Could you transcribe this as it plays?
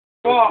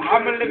What?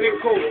 I'm a living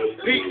call.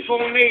 Pete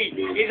Thornley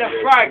is a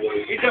frag.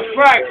 He's a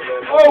frag.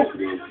 Oh,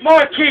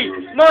 Mikey,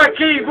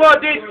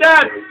 what did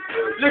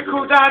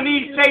little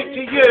Danny say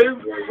to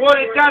you? What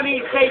did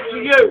Danny say to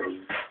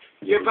you?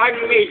 You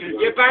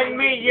banged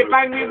me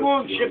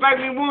once,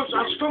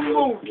 I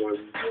stumbled.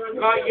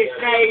 Like you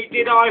say,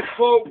 did I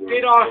fuck?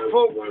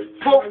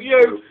 Fuck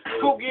you,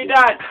 fuck your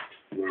dad.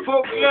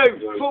 Fuck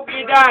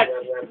your dad.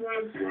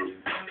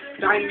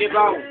 Dang your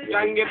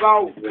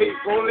bowl, Pete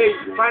Thornley,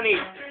 funny,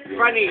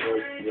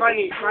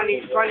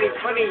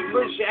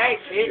 moves your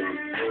exit,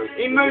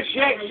 he moves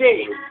your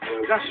exit,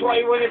 that's what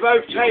you want to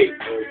both take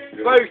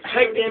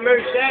the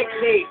moves your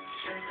exit,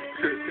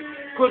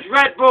 because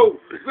Red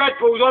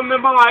Bull's on the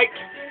mic,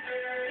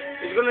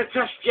 he's going to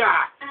test ya,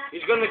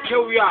 he's going to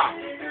kill ya.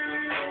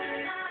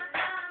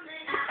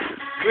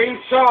 Green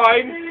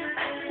sign,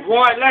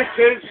 white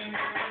letters,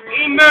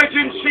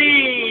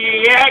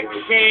 emergency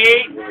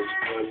exit.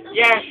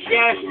 Yes,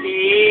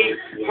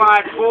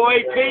 bad boy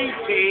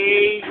PT.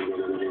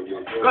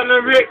 Gonna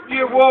rip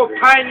you up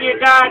and your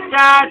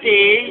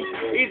daddy.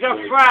 He's a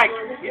frag.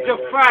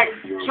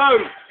 So,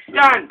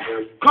 Dan,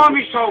 calm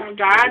yourself,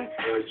 Dan.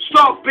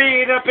 Stop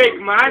being a big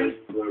man.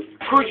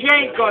 Cause you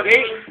ain't got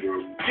it.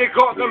 You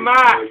got the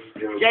math.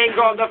 You ain't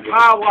got the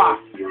power.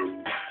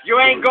 You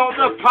ain't got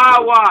the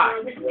power.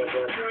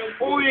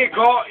 All you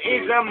got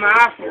is a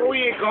math.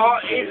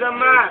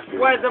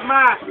 Where's the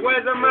math?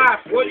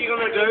 What are you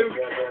gonna do?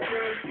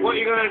 What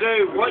you gonna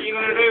do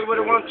with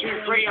a 1,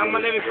 2, 3? I'm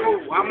gonna live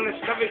cool. I'm gonna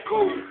stuff it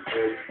cool.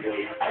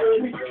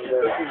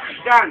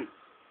 Stan,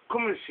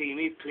 come and see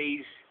me,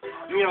 please.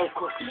 You know,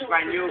 cook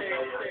spaniel.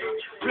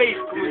 Please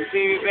come and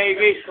see me,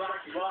 baby.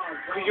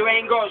 Cause you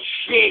ain't got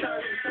shit.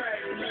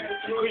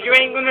 Cause you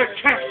ain't gonna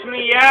test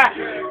me, yeah?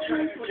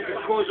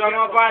 Because I'm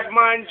a bad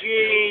man, G.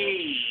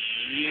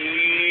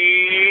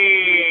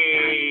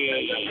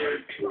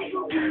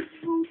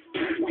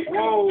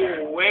 Whoa,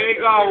 here we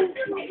go.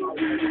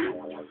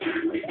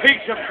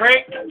 Pizza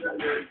prick,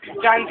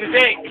 stand to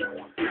dick.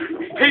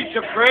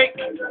 Pizza prick,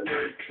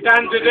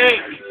 stand to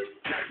dick.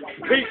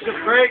 Pizza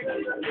prick,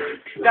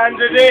 stand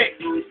to dick.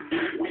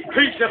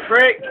 Pizza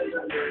prick,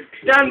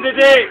 stand to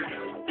dick.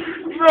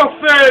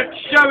 Rufford,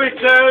 show it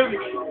to him.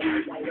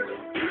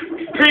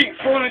 Pete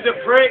Thornley's a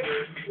prick.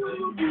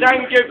 Dan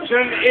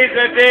Gibson is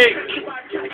a dick.